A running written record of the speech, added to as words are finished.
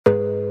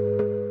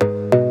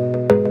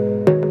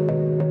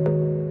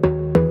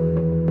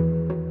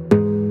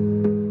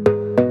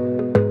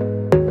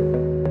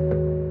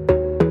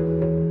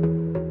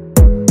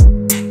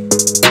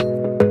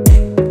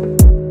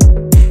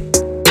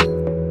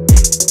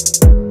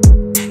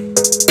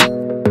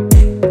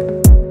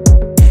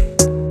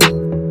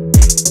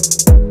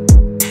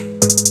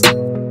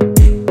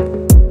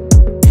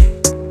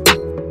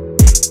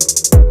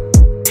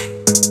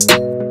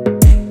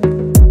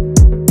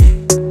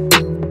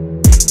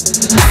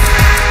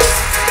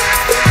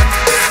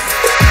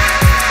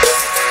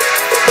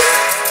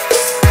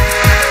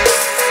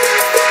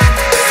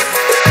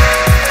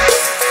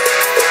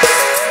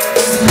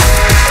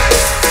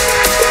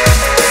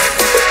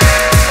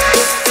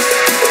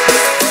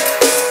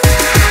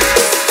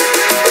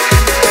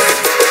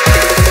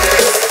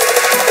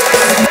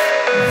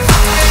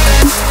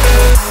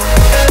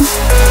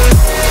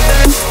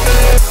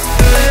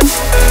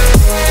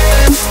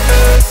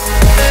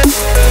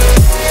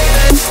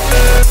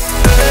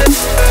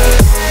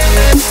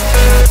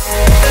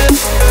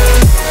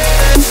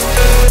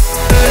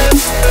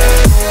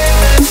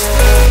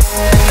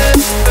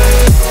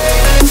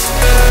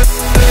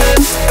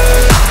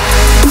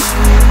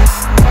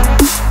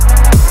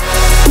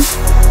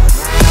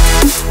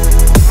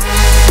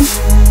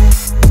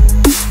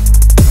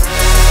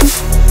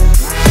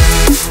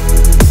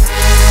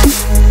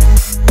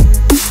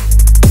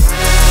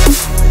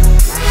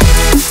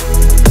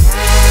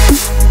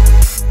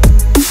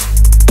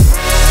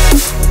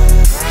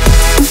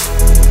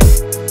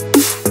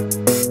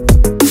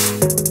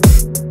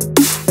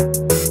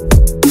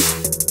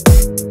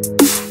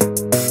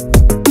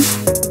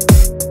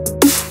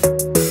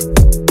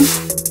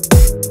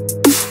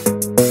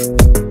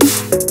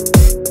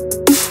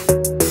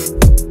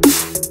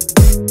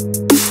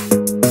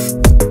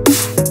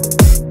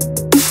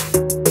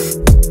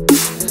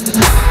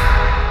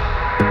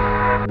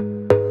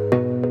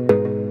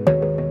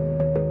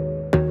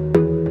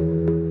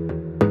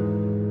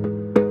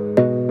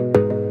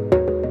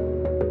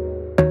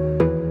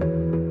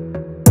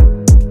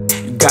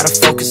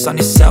focus on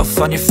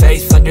yourself, on your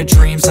faith, on your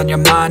dreams, on your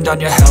mind,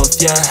 on your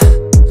health, yeah.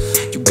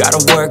 You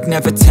gotta work,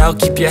 never tell,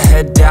 keep your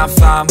head down,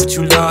 find what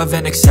you love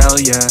and excel,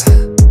 yeah.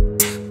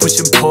 Push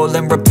and pull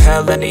and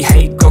repel any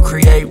hate, go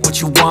create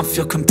what you want,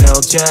 feel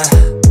compelled, yeah.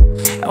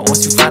 And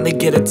once you finally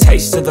get a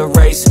taste of the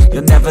race,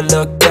 you'll never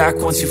look back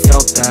once you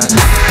felt that.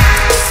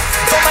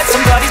 Don't let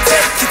somebody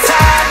take your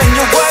time and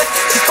your worth,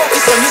 just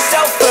focus on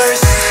yourself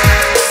first.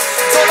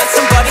 Don't let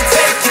somebody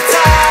take your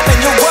time and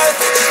your worth,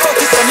 just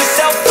focus on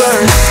yourself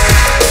first.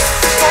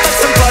 Don't let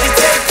somebody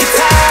take your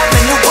time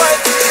and your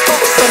worth, just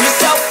focus on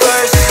yourself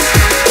first.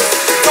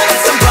 Don't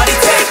let somebody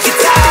take your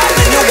time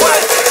and your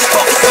worth, just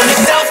focus on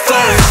yourself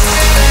first.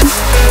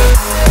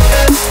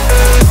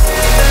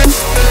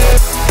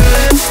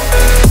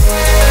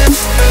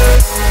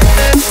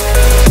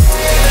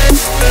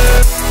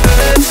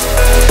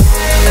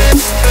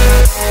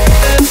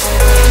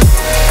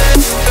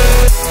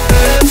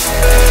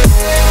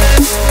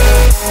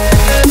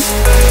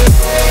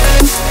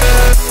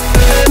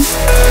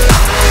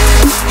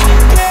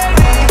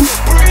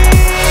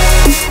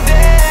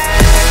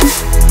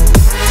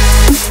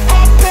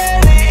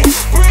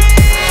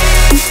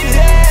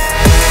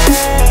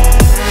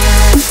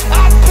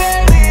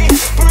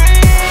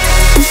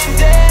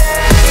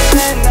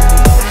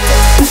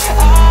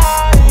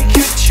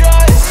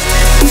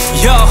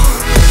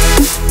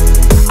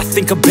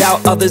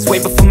 About others way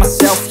before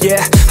myself,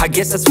 yeah. I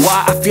guess that's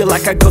why I feel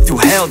like I go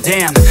through hell,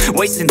 damn.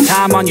 Wasting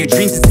time on your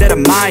dreams instead of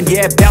mine,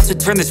 yeah. About to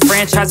turn this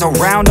franchise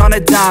around on a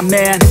dime,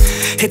 man.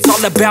 It's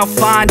all about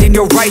finding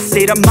your right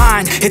state of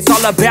mind. It's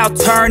all about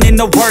turning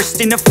the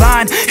worst into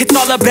fine. It's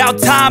all about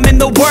time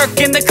and the work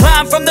and the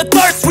climb. From the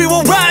thirst we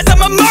will rise, I'm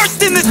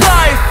immersed in this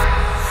life.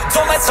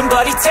 Don't let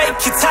somebody take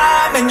your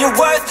time and your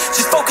worth,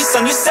 just focus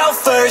on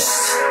yourself first.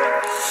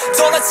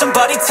 Don't let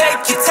somebody take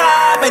your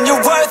time and your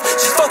worth,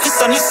 just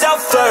focus on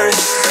yourself first.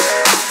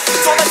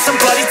 Don't let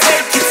somebody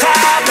take your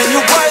time and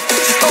your worth,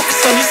 just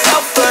focus on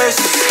yourself first.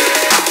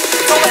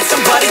 Don't let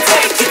somebody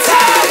take your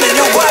time